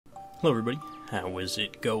Hello everybody, how is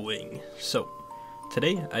it going? So,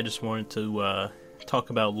 today I just wanted to talk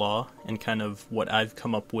about Law and kind of what I've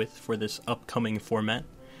come up with for this upcoming format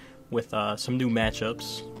with some new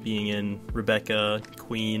matchups being in Rebecca,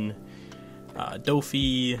 Queen,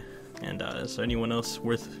 Dofi, and is there anyone else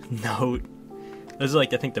worth note? Those are I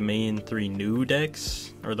think the main three new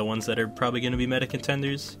decks, or the ones that are probably going to be meta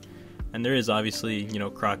contenders. And there is obviously,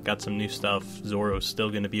 Croc got some new stuff, Zoro's still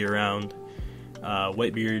going to be around,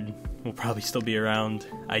 Whitebeard will probably still be around.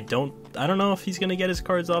 I don't know if he's going to get his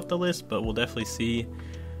cards off the list, but we'll definitely see.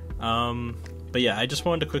 But yeah, I just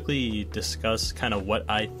wanted to quickly discuss kind of what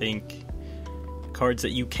I think cards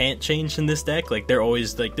that you can't change in this deck. They're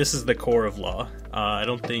always, this is the core of Law. I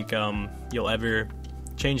don't think you'll ever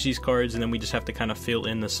change these cards, and then we just have to kind of fill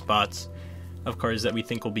in the spots of cards that we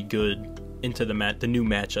think will be good into the new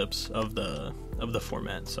matchups of the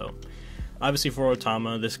format. So obviously for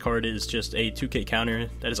Otama, this card is just a 2k counter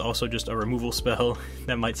that is also just a removal spell.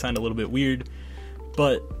 That might sound a little bit weird,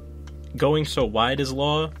 but going so wide as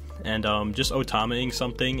Law and just Otamaing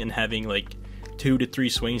something and having 2 to 3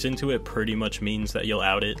 swings into it pretty much means that you'll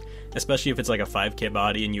out it, especially if it's a 5k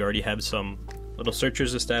body and you already have some little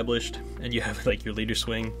searchers established and you have your leader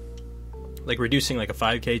swing, reducing a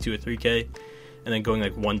 5k to a 3k and then going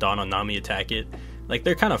one Dawn on Nami attack it.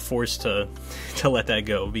 They're kind of forced to let that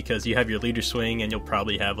go because you have your leader swing and you'll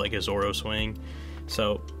probably have a Zoro swing.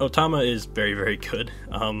 So Otama is very, very good.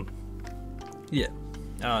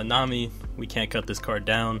 Nami, we can't cut this card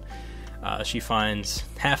down. She finds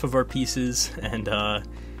half of our pieces and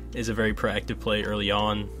is a very proactive play early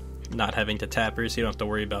on, not having to tap her, so you don't have to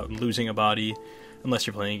worry about losing a body unless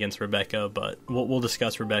you're playing against Rebecca, but we'll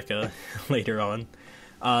discuss Rebecca later on.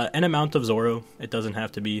 An amount of Zoro, it doesn't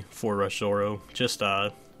have to be 4 rush Zoro, just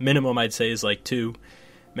minimum I'd say is 2.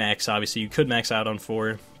 Max, obviously you could max out on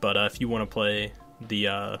 4, but if you want to play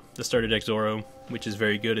the starter deck Zoro, which is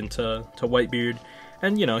very good into Whitebeard,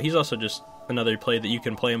 and he's also just another play that you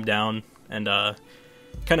can play him down, and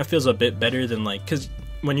kind of feels a bit better than because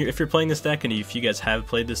if you're playing this deck, and if you guys have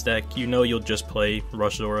played this deck, you'll just play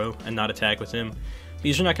rush Zoro and not attack with him,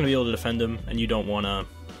 because you're not going to be able to defend him, and you don't want to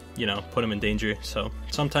put him in danger. So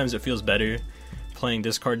sometimes it feels better playing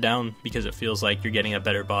this card down because it feels like you're getting a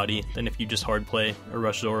better body than if you just hard play a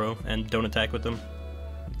rush Zoro and don't attack with him.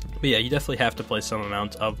 But yeah, you definitely have to play some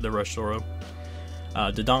amount of the rush Zoro.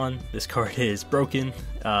 Dawn, this card is broken.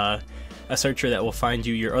 A searcher that will find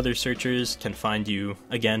you your other searchers can find you,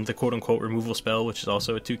 again, the quote-unquote removal spell, which is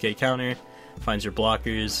also a 2k counter, finds your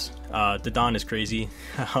blockers. Dawn is crazy.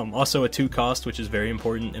 Also a 2 cost, which is very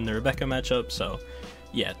important in the Rebecca matchup, so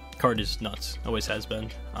yeah, card is nuts, always has been.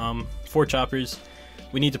 4 choppers,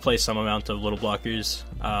 we need to play some amount of little blockers.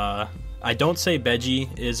 I don't say Beji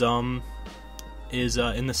is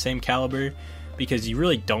in the same caliber, because you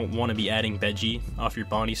really don't want to be adding Beji off your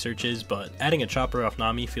bounty searches, but adding a chopper off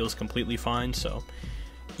Nami feels completely fine, so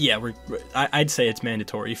yeah, I'd say it's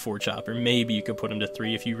mandatory 4 chopper. Maybe you could put him to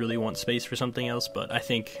 3 if you really want space for something else, but I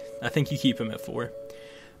think you keep him at 4.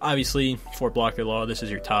 Obviously, 4 blocker Law, this is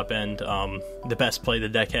your top end, the best play the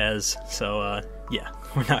deck has, so yeah,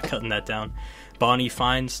 we're not cutting that down. Bonnie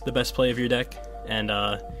finds the best play of your deck, and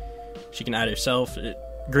she can add herself.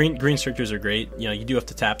 Green searchers are great, you do have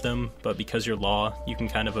to tap them, but because you're Law, you can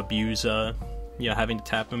kind of abuse having to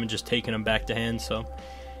tap them and just taking them back to hand. So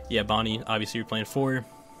yeah, Bonnie, obviously you're playing 4.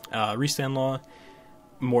 Restand Law,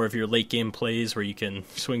 more of your late game plays where you can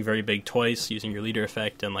swing very big twice using your leader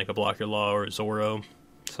effect and a blocker Law or Zoro.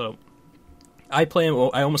 So I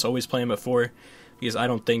almost always play him at 4 because I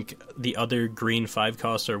don't think the other green 5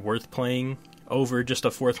 costs are worth playing over just a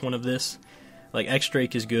 4th one of this.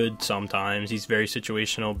 X-Drake is good sometimes, he's very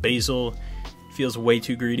situational. Basil feels way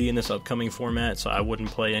too greedy in this upcoming format, so I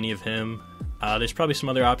wouldn't play any of him. There's probably some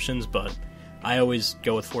other options, but I always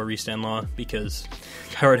go with 4 Restand Law because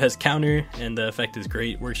card has counter and the effect is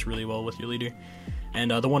great, works really well with your leader. And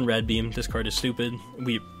the 1 Red Beam, this card is stupid.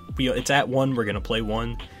 It's at 1, we're going to play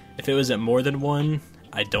 1. If it was at more than 1,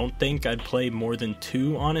 I don't think I'd play more than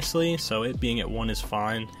 2, honestly, so it being at 1 is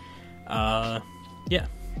fine. Yeah,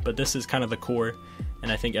 but this is kind of the core,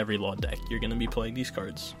 and I think every Law deck you're going to be playing these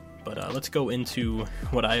cards. But let's go into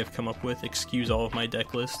what I have come up with. Excuse all of my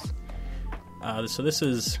deck lists. So this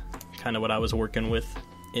is kind of what I was working with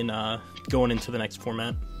in going into the next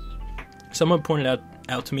format. Someone pointed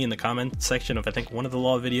out to me in the comment section of I think one of the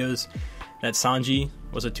Law videos that Sanji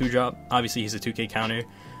was a 2-drop. Obviously he's a 2k counter,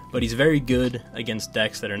 but he's very good against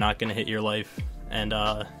decks that are not going to hit your life. And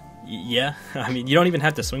yeah, I mean, you don't even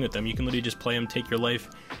have to swing with them. You can literally just play them, take your life,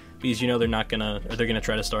 because they're not gonna, or they're gonna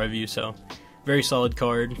try to starve you. So very solid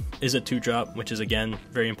card. Is a 2-drop, which is again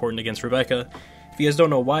very important against Rebecca. If you guys don't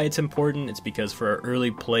know why it's important, it's because for our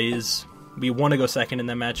early plays, we want to go second in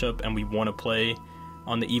that matchup, and we want to play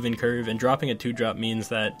on the even curve, and dropping a 2-drop means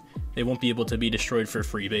that they won't be able to be destroyed for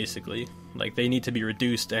free, basically. Like, they need to be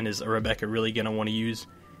reduced, and is a Rebecca really going to want to use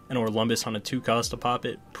an Orlumbus on a 2-cost to pop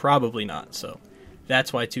it? Probably not, so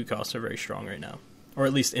that's why 2 costs are very strong right now, or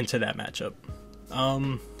at least into that matchup.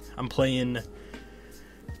 I'm playing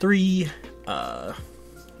 3,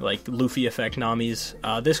 like, Luffy effect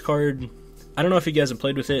Namis. This card, I don't know if you guys have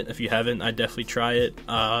played with it. If you haven't, I'd definitely try it.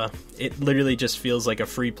 It literally just feels like a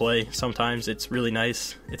free play. Sometimes it's really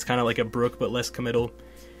nice. It's kind of like a Brook, but less committal.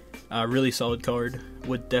 Really solid card.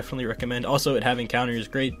 Would definitely recommend. Also, it having counter is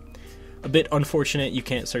great. A bit unfortunate you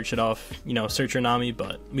can't search it off, search your Nami,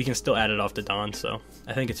 but we can still add it off to Dawn, so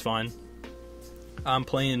I think it's fine. I'm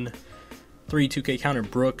playing 3 2K counter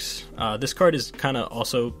Brooks. This card is kind of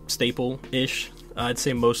also staple-ish. I'd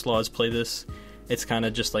say most laws play this. It's kind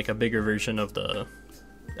of just like a bigger version of the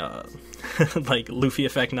like Luffy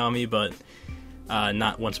effect Nami, but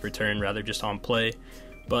not once per turn, rather just on play.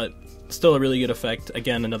 But still a really good effect.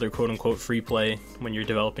 Again, another quote-unquote free play when you're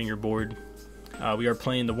developing your board. We are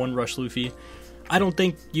playing the 1 Rush Luffy. I don't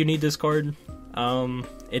think you need this card.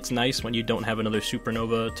 It's nice when you don't have another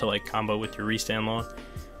Supernova to like combo with your Restand Law.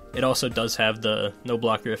 It also does have the no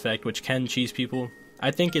blocker effect, which can cheese people.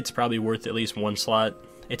 I think it's probably worth at least 1 slot.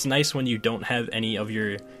 It's nice when you don't have any of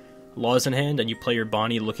your laws in hand and you play your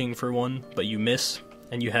Bonnie looking for one, but you miss,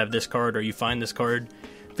 and you have this card or you find this card.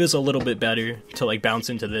 Feels a little bit better to like bounce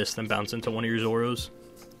into this than bounce into one of your Zoros.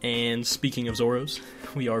 And speaking of Zoros,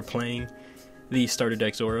 we are playing the starter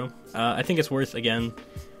deck Zoro. I think it's worth, again,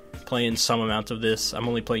 playing some amount of this. I'm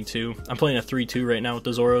only playing 2. I'm playing a 3-2 right now with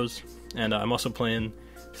the Zoros, and I'm also playing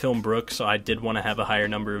Film Brook, so I did want to have a higher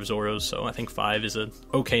number of Zoros, so I think 5 is an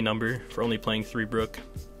okay number for only playing 3 Brook.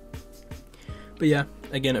 But yeah,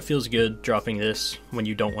 again, it feels good dropping this when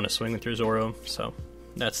you don't want to swing with your Zoro, so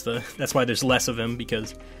that's why there's less of him,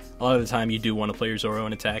 because a lot of the time you do want to play your Zoro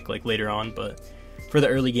and attack like later on, but for the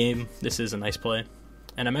early game, this is a nice play.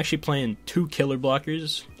 And I'm actually playing 2 killer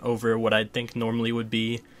blockers over what I'd think normally would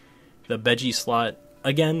be the Veggie slot.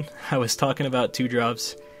 Again, I was talking about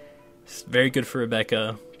 2-drops. It's very good for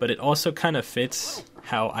Rebecca, but it also kind of fits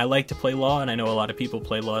how I like to play Law, and I know a lot of people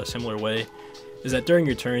play Law a similar way, is that during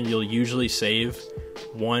your turn you'll usually save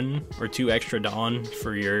 1 or 2 extra Dawn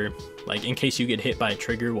for your, like, in case you get hit by a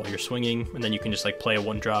trigger while you're swinging, and then you can just like play a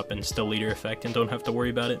 1-drop and still lead your effect and don't have to worry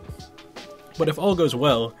about it. But if all goes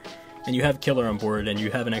well, and you have Killer on board, and you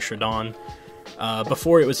have an extra Dawn.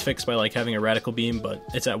 Before it was fixed by like having a Radical Beam, but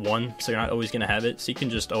it's at 1, so you're not always going to have it, so you can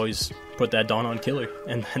just always put that Dawn on Killer,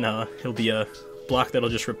 and then he'll be a block that'll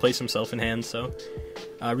just replace himself in hand, so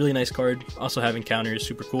really nice card. Also having counter is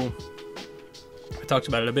super cool. I talked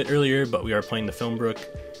about it a bit earlier, but we are playing the Film Brook.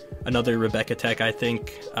 Another Rebecca tech, I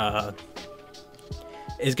think,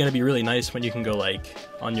 is going to be really nice when you can go like,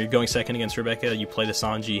 on your going second against Rebecca, you play the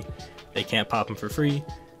Sanji, they can't pop him for free.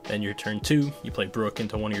 Then your turn 2, you play Brook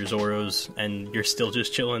into one of your Zoros, and you're still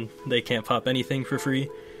just chilling. They can't pop anything for free,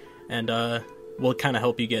 and will kind of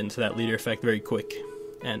help you get into that leader effect very quick,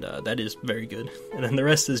 and that is very good. And then the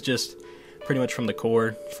rest is just pretty much from the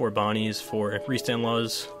core, 4 Bonnies, 4 Restand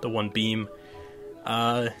Laws, the 1 Beam.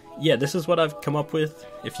 Yeah, this is what I've come up with.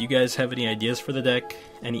 If you guys have any ideas for the deck,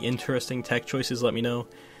 any interesting tech choices, let me know.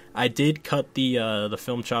 I did cut the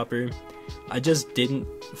Film Chopper. I just didn't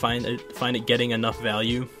find it getting enough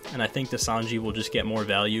value, and I think the Sanji will just get more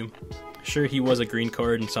value. Sure, he was a green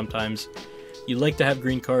card, and sometimes you like to have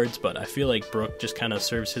green cards, but I feel like Brook just kind of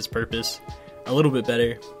serves his purpose a little bit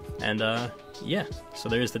better. And yeah, so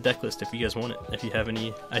there's the deck list if you guys want it. If you have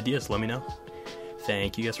any ideas, let me know.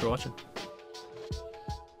 Thank you guys for watching.